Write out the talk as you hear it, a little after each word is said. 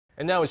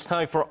And now it's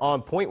time for On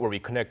Point, where we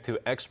connect to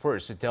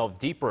experts to delve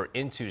deeper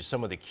into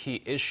some of the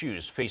key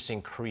issues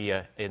facing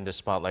Korea in the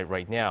spotlight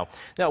right now.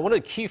 Now, one of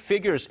the key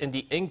figures in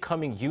the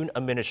incoming Yoon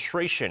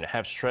administration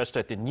have stressed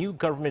that the new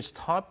government's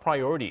top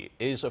priority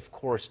is, of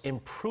course,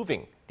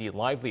 improving the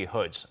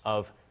livelihoods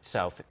of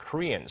South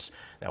Koreans.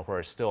 Now,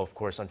 we're still, of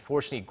course,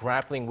 unfortunately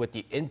grappling with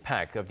the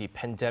impact of the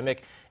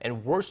pandemic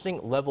and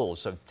worsening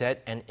levels of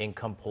debt and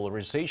income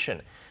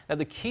polarization. Now,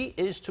 the key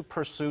is to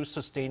pursue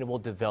sustainable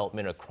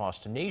development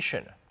across the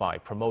nation by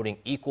promoting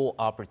equal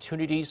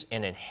opportunities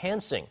and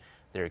enhancing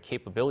their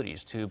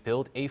capabilities to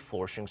build a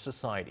flourishing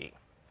society.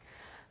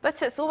 But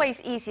it's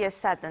always easier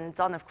said than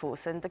done, of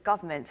course, and the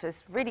government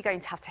is really going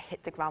to have to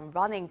hit the ground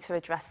running to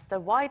address the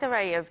wide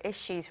array of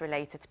issues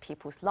related to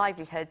people's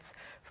livelihoods,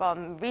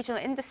 from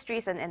regional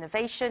industries and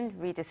innovation,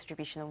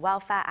 redistribution and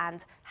welfare,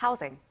 and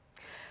housing.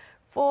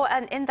 For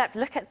an in-depth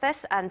look at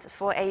this and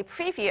for a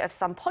preview of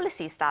some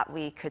policies that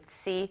we could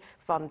see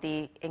from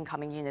the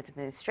incoming Yoon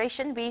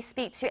administration, we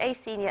speak to a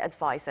senior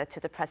advisor to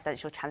the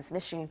Presidential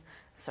Transition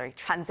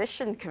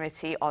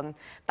Committee on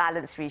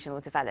Balanced Regional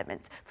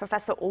Development,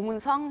 Professor Oh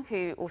Moon-sung,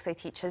 who also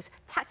teaches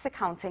tax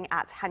accounting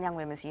at Hanyang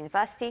Women's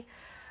University.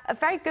 A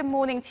very good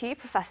morning to you,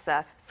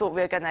 Professor. Thought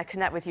we were going to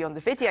connect with you on the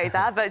video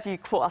there, but you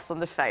caught us on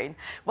the phone.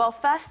 Well,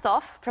 first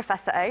off,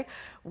 Professor Oh,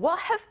 what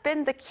have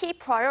been the key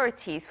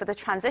priorities for the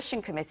Transition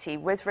Committee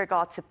with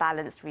regard to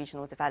balanced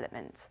regional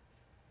development?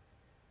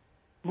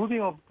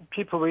 Moving of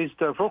people is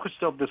the focus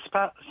of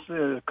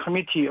the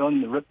Committee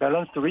on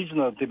Balanced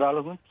Regional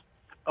Development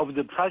of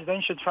the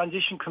Presidential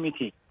Transition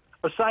Committee.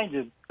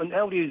 Assigned an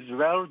area is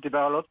well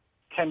developed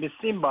can be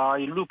seen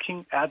by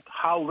looking at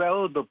how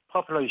well the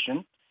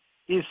population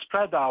is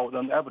spread out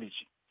on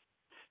average.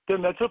 The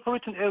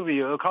metropolitan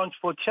area accounts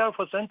for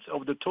 12%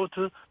 of the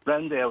total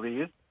land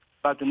area,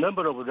 but the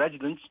number of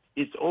residents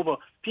is over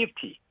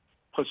 50%.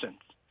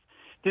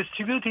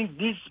 Distributing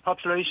these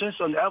populations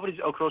on average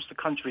across the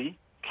country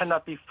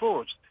cannot be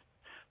forced.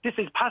 This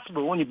is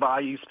possible only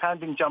by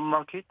expanding job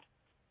market,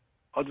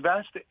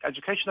 advanced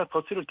educational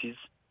facilities,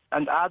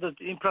 and other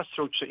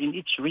infrastructure in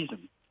each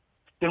region.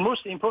 The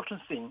most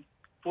important thing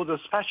for the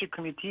Special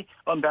Committee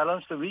on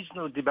Balanced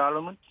Regional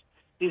Development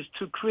is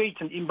to create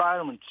an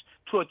environment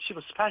to achieve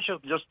spatial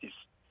justice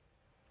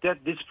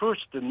that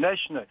disperses the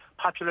national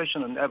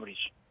population on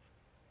average.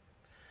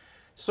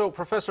 So,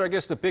 Professor, I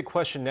guess the big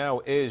question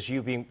now is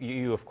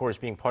you of course,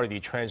 being part of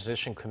the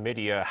Transition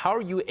Committee. How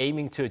are you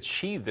aiming to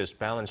achieve this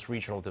balanced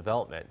regional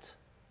development?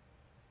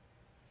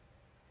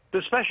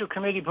 The Special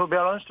Committee for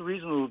Balanced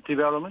Regional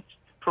Development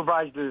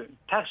provides the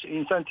tax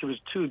incentives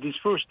to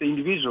disperse the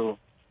individual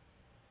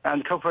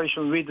and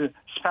cooperation with the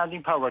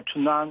spending power to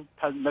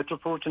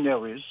non-metropolitan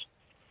areas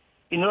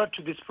in order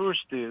to disperse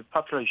the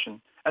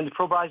population and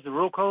provide the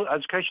local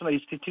educational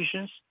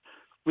institutions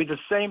with the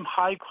same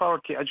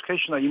high-quality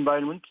educational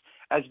environment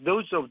as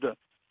those of the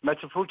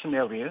metropolitan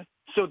area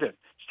so that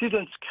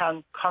students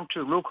can come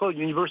to local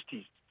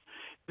universities.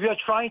 We are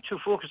trying to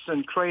focus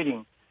on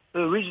creating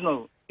a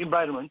regional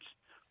environment,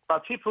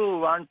 but people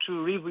want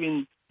to live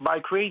in by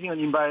creating an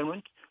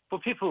environment for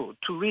people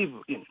to live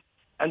in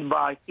and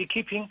by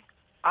equipping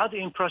other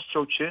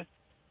infrastructure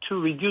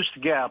to reduce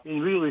the gap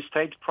in real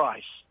estate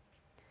price.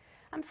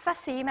 And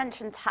Professor, you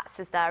mentioned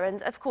taxes there,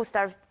 and of course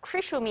there are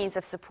crucial means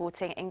of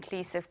supporting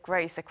inclusive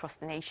growth across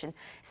the nation,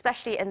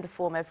 especially in the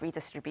form of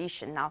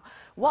redistribution. Now,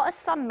 what are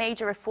some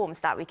major reforms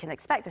that we can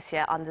expect this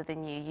year under the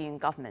new Yoon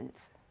government?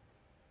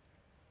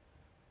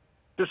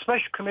 The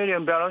Special Committee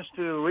on Balanced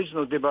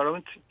Regional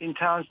Development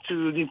intends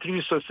to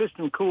introduce a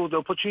system called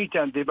Opportunity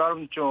and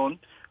Development Zone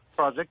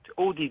Project,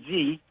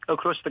 ODZ,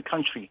 across the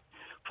country.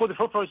 For the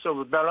purpose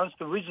of balanced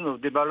regional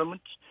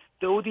development,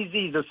 the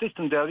ODZ is a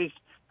system that is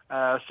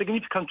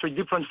significantly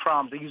different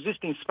from the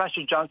existing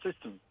special zone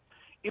system.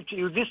 If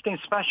the existing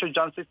special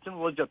zone system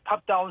was a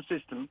top-down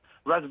system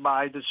run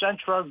by the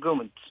central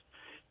government,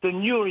 the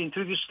newly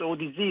introduced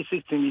ODZ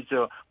system is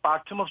a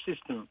bottom-up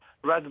system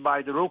run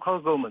by the local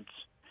governments.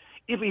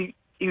 If the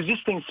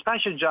existing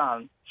special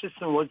zone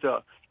system was an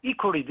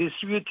equally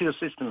distributed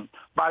system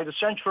by the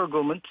central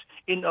government,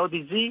 in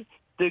ODZ,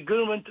 the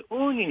government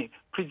only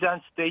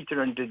presents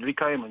data and the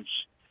requirements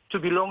to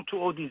belong to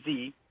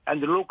ODZ,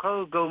 and the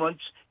local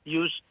governments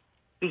use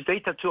this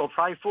data to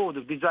apply for the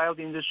desired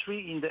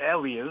industry in the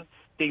area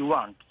they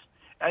want.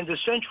 And the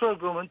central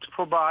government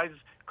provides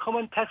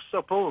common tax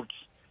support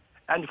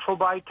and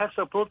provide tax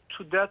support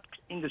to that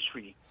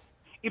industry.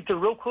 If the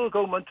local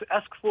government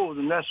asks for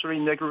the necessary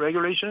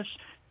regulations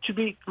to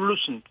be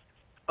loosened,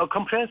 a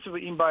comprehensive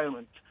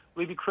environment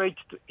will be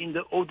created in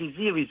the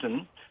ODZ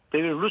region.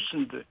 They will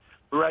loosen the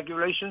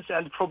regulations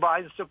and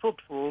provide support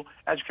for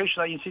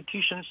educational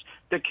institutions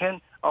that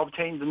can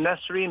obtain the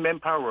necessary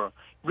manpower.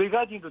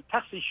 Regarding the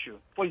tax issue,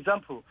 for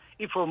example,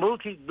 if a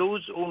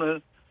multi-dose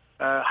owner,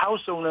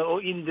 house owner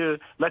or in the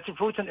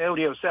metropolitan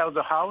area sells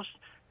a house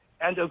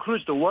and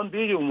accrues the 1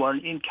 billion won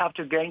in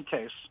capital gain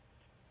tax,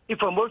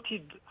 If a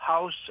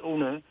multi-house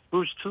owner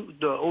goes to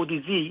the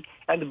ODZ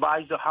and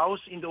buys a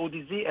house in the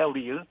ODZ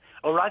area,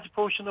 a large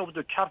portion of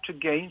the capital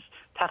gains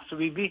tax will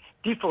be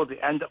deferred,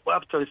 and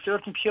after a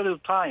certain period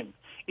of time,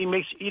 it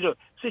makes it a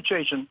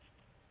situation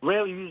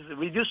where it is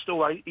reduced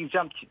or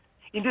exempted.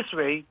 In this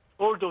way,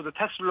 although the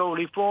tax law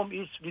reform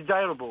is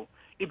desirable,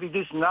 if it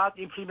is not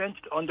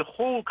implemented on the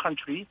whole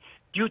country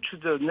due to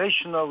the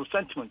national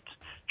sentiment,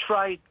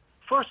 try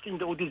first in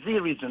the ODZ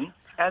region,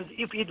 and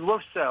if it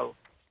works well,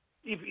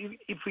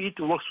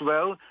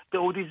 the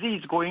ODZ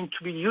is going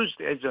to be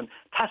used as a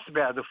test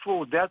bed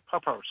for that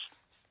purpose.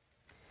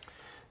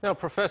 Now,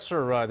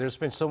 Professor, there's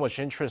been so much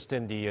interest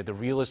in the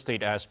real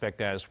estate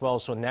aspect as well.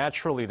 So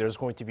naturally, there's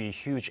going to be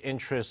huge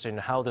interest in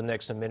how the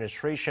next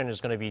administration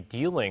is going to be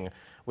dealing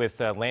with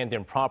land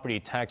and property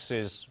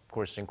taxes, of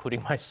course,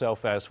 including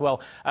myself as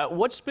well.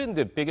 What's been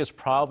the biggest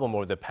problem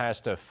over the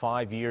past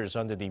 5 years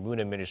under the Moon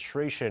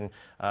administration?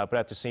 But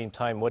at the same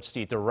time, what's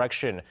the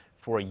direction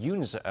for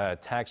Yoon's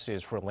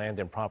taxes for land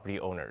and property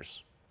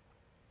owners?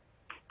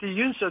 The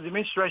Yoon's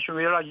administration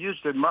will use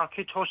the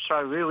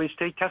market-hostile real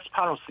estate tax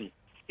policy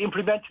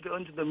implemented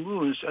under the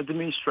Moon's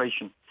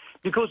administration,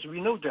 because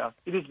we know that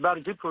it is very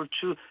difficult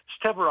to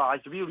stabilize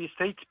real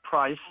estate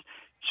price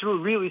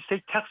through real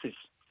estate taxes.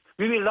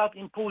 We will not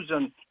impose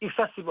an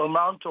excessive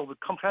amount of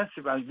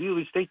comprehensive and real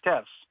estate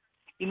tax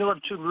in order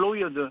to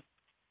lower the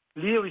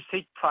real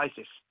estate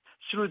prices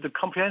through the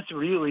comprehensive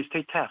real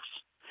estate tax.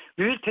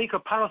 We will take a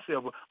policy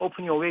of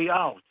opening a way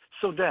out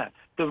so that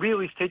the real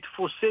estate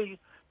for sale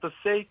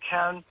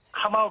can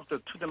come out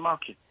to the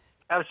market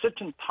at a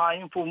certain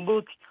time for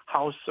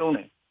multi-house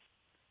owners.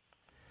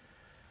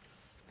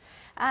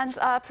 And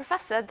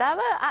Professor, there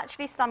were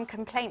actually some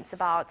complaints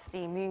about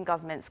the Moon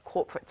government's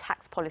corporate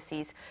tax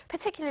policies,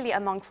 particularly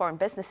among foreign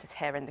businesses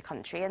here in the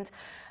country. And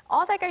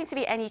are there going to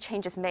be any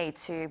changes made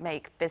to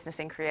make business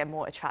in Korea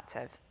more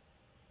attractive?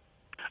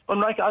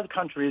 Unlike other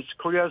countries,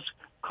 Korea's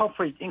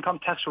corporate income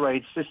tax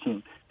rate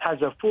system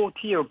has a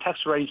 4-tier tax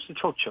rate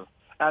structure,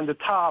 and the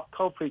top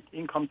corporate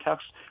income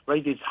tax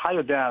rate is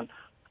higher than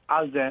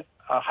other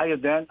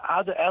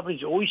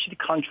average OECD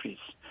countries.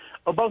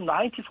 About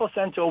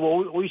 90% of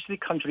OECD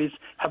countries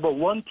have a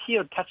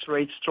 1-tier tax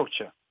rate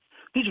structure.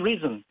 The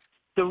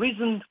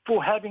reason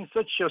for having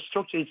such a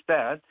structure is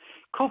that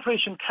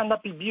corporation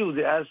cannot be viewed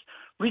as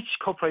rich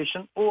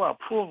corporation or a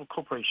poor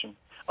corporation,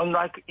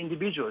 unlike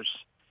individuals.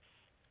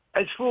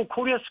 As for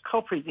Korea's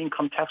corporate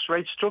income tax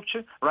rate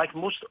structure, like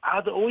most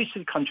other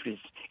OECD countries,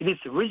 it is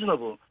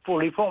reasonable for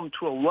reform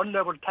to a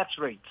one-level tax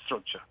rate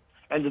structure,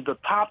 and the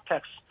top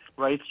tax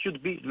rate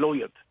should be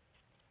lowered.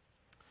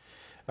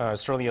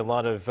 Certainly a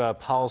lot of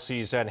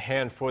policies at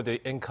hand for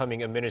the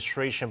incoming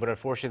administration, but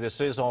unfortunately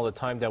this is all the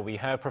time that we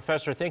have.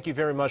 Professor, thank you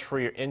very much for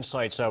your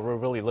insights. We're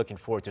really looking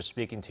forward to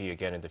speaking to you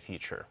again in the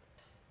future.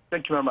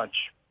 Thank you very much.